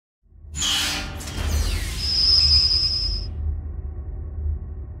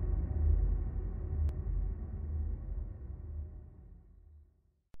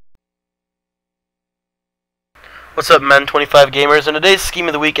What's up, Men 25 Gamers? In today's Scheme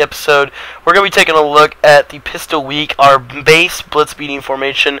of the Week episode, we're going to be taking a look at the Pistol Week, our base blitz beating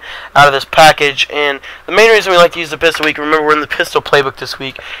formation out of this package. And the main reason we like to use the Pistol Week, remember we're in the Pistol Playbook this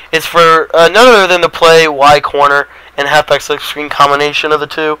week, is for none other than to play Y corner and halfback slip screen combination of the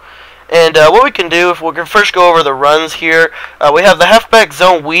two. And what we can do, if we can first go over the runs here, we have the halfback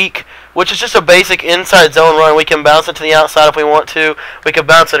zone weak, which is just a basic inside zone run. We can bounce it to the outside if we want to. We can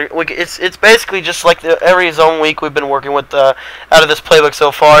bounce it. It's basically just like every zone week we've been working with out of this playbook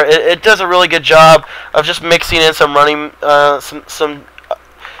so far. It does a really good job of just mixing in some running, some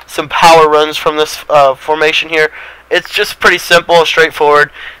power runs from this formation here. It's just pretty simple,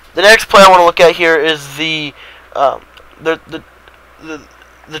 straightforward. The next play I want to look at here is the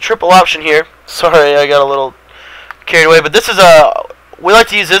triple option here. Sorry, I got a little carried away, but this is we like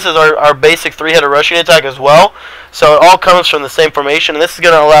to use this as our basic three-headed rushing attack as well. So it all comes from the same formation, and this is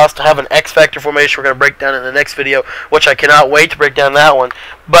going to allow us to have an X-Factor formation we're going to break down in the next video, which I cannot wait to break down that one.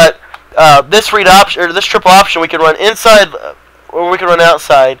 But this read option, or this triple option, we can run inside or we can run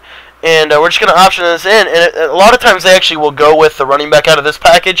outside. And we're just going to option this in, and a lot of times they actually will go with the running back out of this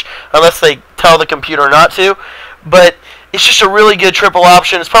package, unless they tell the computer not to. But it's just a really good triple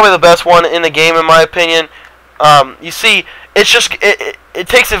option. It's probably the best one in the game, in my opinion. You see, it's just it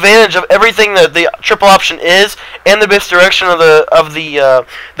takes advantage of everything that the triple option is, and the misdirection of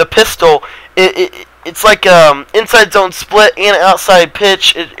the pistol. It's like inside zone split and outside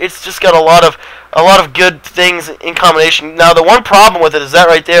pitch. It's just got a lot of good things in combination. Now the one problem with it is that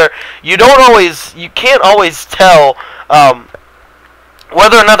right there, you can't always tell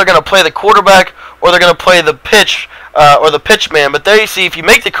whether or not they're going to play the quarterback or they're going to play the pitch or the pitch man. But there you see, if you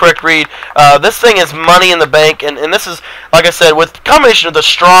make the correct read, this thing is money in the bank. And this is, like I said, with the combination of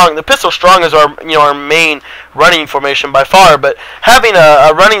the pistol strong is our main running formation by far. But having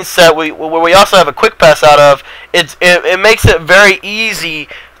a running set where we also have a quick pass out of, it makes it very easy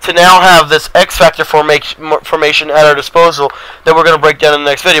to now have this X-Factor formation at our disposal that we're going to break down in the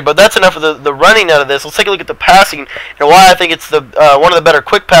next video. But that's enough of the running out of this. Let's take a look at the passing and why I think it's one of the better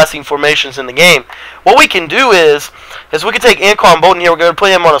quick passing formations in the game. What we can do is we can take Anquan Bolden here. We're going to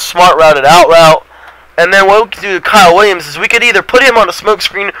put him on a smart routed out route. And then what we can do to Kyle Williams is we could either put him on a smoke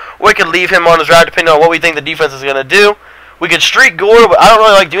screen or we could leave him on his route depending on what we think the defense is going to do. We could streak Gore, but I don't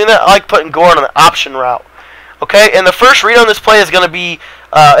really like doing that. I like putting Gore on an option route. Okay, and the first read on this play is going to be,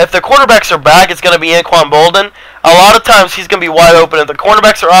 if the quarterbacks are back, it's going to be Anquan Bolden. A lot of times he's going to be wide open. If the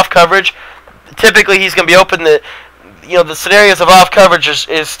cornerbacks are off coverage, typically he's going to be open. The scenarios of off coverage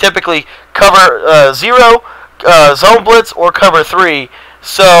is typically cover 0, zone blitz, or cover 3.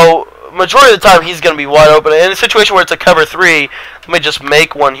 So majority of the time he's going to be wide open. In a situation where it's a cover 3, let me just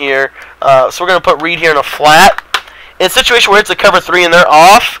make one here. So we're going to put read here in a flat. In a situation where it's a cover 3 and they're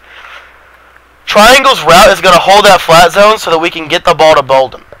off, Triangle's route is going to hold that flat zone so that we can get the ball to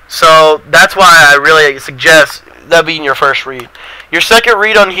Bolden. So that's why I really suggest that being your first read. Your second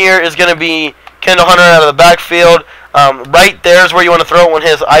read on here is going to be Kendall Hunter out of the backfield. Right there is where you want to throw it when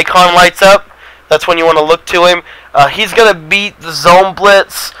his icon lights up. That's when you want to look to him. He's going to beat the zone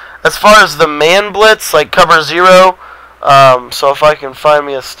blitz. As far as the man blitz, like cover 0. So if I can find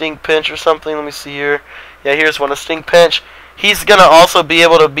me a stink pinch or something, let me see here. Yeah, here's one, a stink pinch. He's going to also be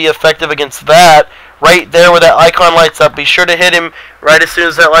able to be effective against that right there where that icon lights up. Be sure to hit him right as soon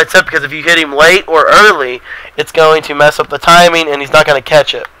as that lights up, because if you hit him late or early, it's going to mess up the timing and he's not going to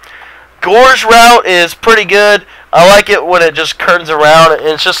catch it. Gore's route is pretty good. I like it when it just curtains around, and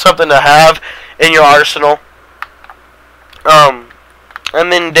it's just something to have in your arsenal.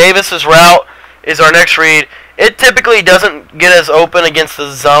 And then Davis's route is our next read. It typically doesn't get as open against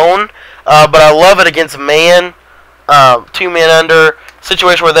the zone, but I love it against man. 2-man under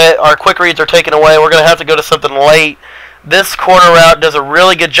situation where our quick reads are taken away. We're going to have to go to something late. This corner route does a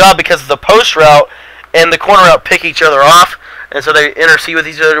really good job because the post route and the corner route pick each other off, and so they intercede with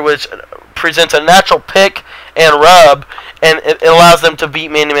each other, which presents a natural pick and rub, and it allows them to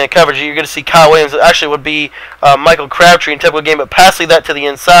beat man-to-man coverage. You're going to see Kyle Williams. It actually would be Michael Crabtree in typical game, but passing that to the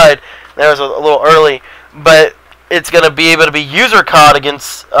inside, that was a little early, but it's going to be able to be user caught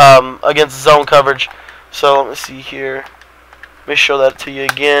against zone coverage. So let me see here. Let me show that to you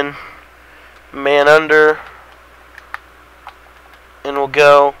again. Man under. And we'll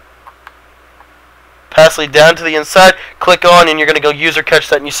go. Pass lead down to the inside. Click on and you're going to go user catch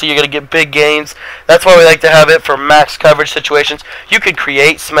that, and you see you're going to get big gains. That's why we like to have it for max coverage situations. You could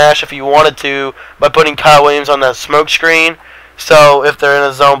create smash if you wanted to by putting Kyle Williams on that smoke screen. So if they're in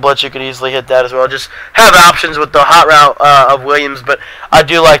a zone blitz, you could easily hit that as well. Just have options with the hot route of Williams, but I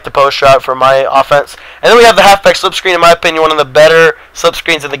do like the post route for my offense. And then we have the halfback slip screen, in my opinion, one of the better slip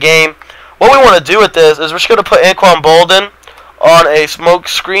screens in the game. what we want to do with this is we're just going to put Anquan Bolden on a smoke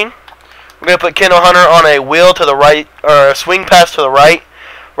screen. We're going to put Kendall Hunter on a wheel to the right, or a swing pass to the right.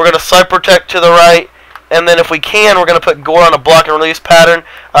 We're going to side protect to the right. And then if we can, we're going to put Gore on a block and release pattern.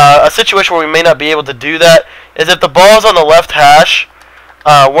 A situation where we may not be able to do that is if the ball is on the left hash,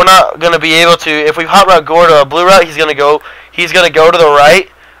 we're not going to be able to. If we hot route Gore to a blue route, he's going to go to the right.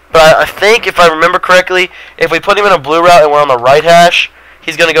 But I think if I remember correctly, if we put him in a blue route and we're on the right hash,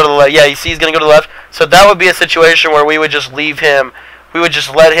 he's going to go to the left. Yeah, you see he's going to go to the left. So that would be a situation where we would just leave him. We would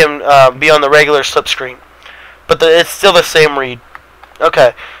just let him be on the regular slip screen. But it's still the same read.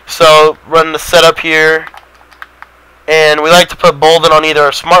 Okay, so run the setup here, and we like to put Bolden on either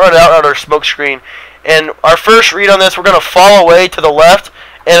a smart run out or a smoke screen. And our first read on this, we're going to fall away to the left,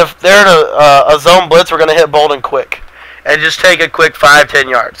 and if they're in a zone blitz, we're going to hit Bolden quick, and just take a quick 5-10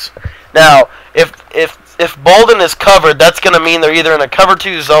 yards. Now, if Bolden is covered, that's going to mean they're either in a cover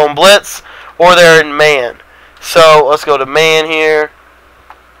 2 zone blitz or they're in man. So let's go to man here,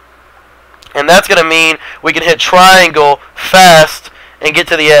 and that's going to mean we can hit triangle fast and get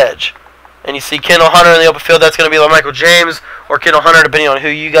to the edge. And you see Kendall Hunter in the open field. That's going to be LaMichael James or Kendall Hunter, depending on who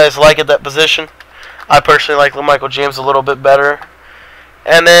you guys like at that position. I personally like LaMichael James a little bit better.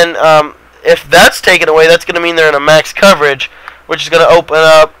 And then if that's taken away, that's going to mean they're in a max coverage, which is going to open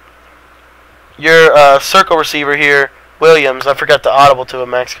up your circle receiver here, Williams. I forgot to audible to a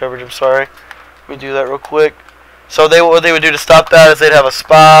max coverage. I'm sorry. Let me do that real quick. So what they would do to stop that is they'd have a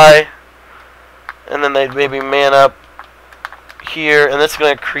spy, and then they'd maybe man up here, and that's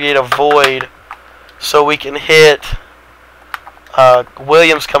going to create a void so we can hit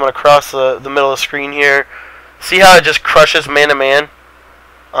Williams coming across the middle of the screen here. See how it just crushes man-to-man?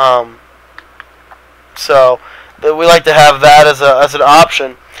 So we like to have that as an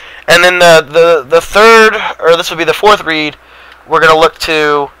option. And then the third, or this would be the fourth read, we're going to look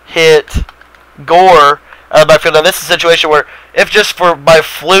to hit Gore out of the backfield. Now this is a situation where if just by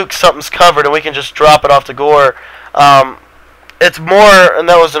fluke something's covered and we can just drop it off to Gore, it's more, and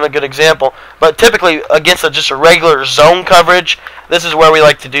that wasn't a good example, but typically against just a regular zone coverage, this is where we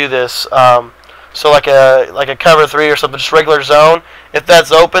like to do this. So like a cover 3 or something, just regular zone. If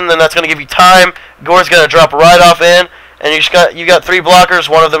that's open, then that's going to give you time. Gore's going to drop right off in, and you got 3 blockers.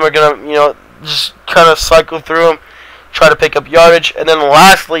 One of them are going to just kind of cycle through them, try to pick up yardage, and then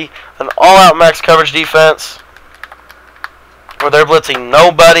lastly, an all-out max coverage defense where they're blitzing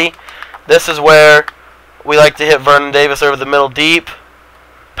nobody. This is where we like to hit Vernon Davis over the middle deep,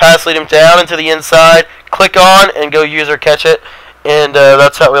 pass lead him down into the inside, click on, and go use or catch it. And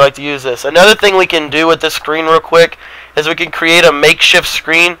that's how we like to use this. Another thing we can do with this screen real quick is we can create a makeshift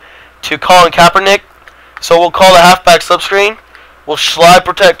screen to Colin Kaepernick. So we'll call the halfback slip screen. We'll slide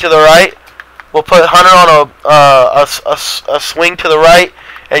protect to the right. We'll put Hunter on a swing to the right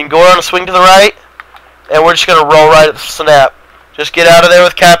and Gore on a swing to the right. And we're just going to roll right at the snap. Just get out of there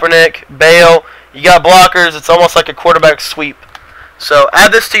with Kaepernick, bail. You got blockers. It's almost like a quarterback sweep. So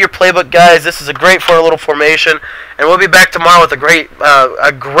add this to your playbook, guys. This is a great for a little formation, and we'll be back tomorrow with a great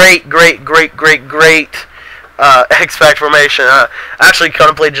X-Pac formation. Actually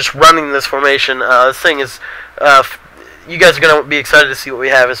contemplate just running this formation. This thing is, you guys are going to be excited to see what we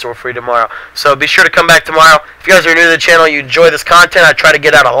have in store for you tomorrow. So be sure to come back tomorrow. If you guys are new to the channel, you enjoy this content, I try to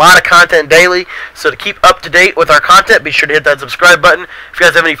get out a lot of content daily. So to keep up to date with our content, be sure to hit that subscribe button. If you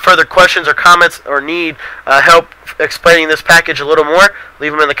guys have any further questions or comments or need help explaining this package a little more,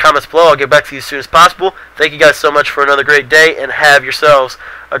 leave them in the comments below. I'll get back to you as soon as possible. Thank you guys so much for another great day, and have yourselves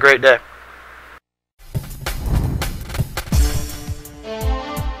a great day.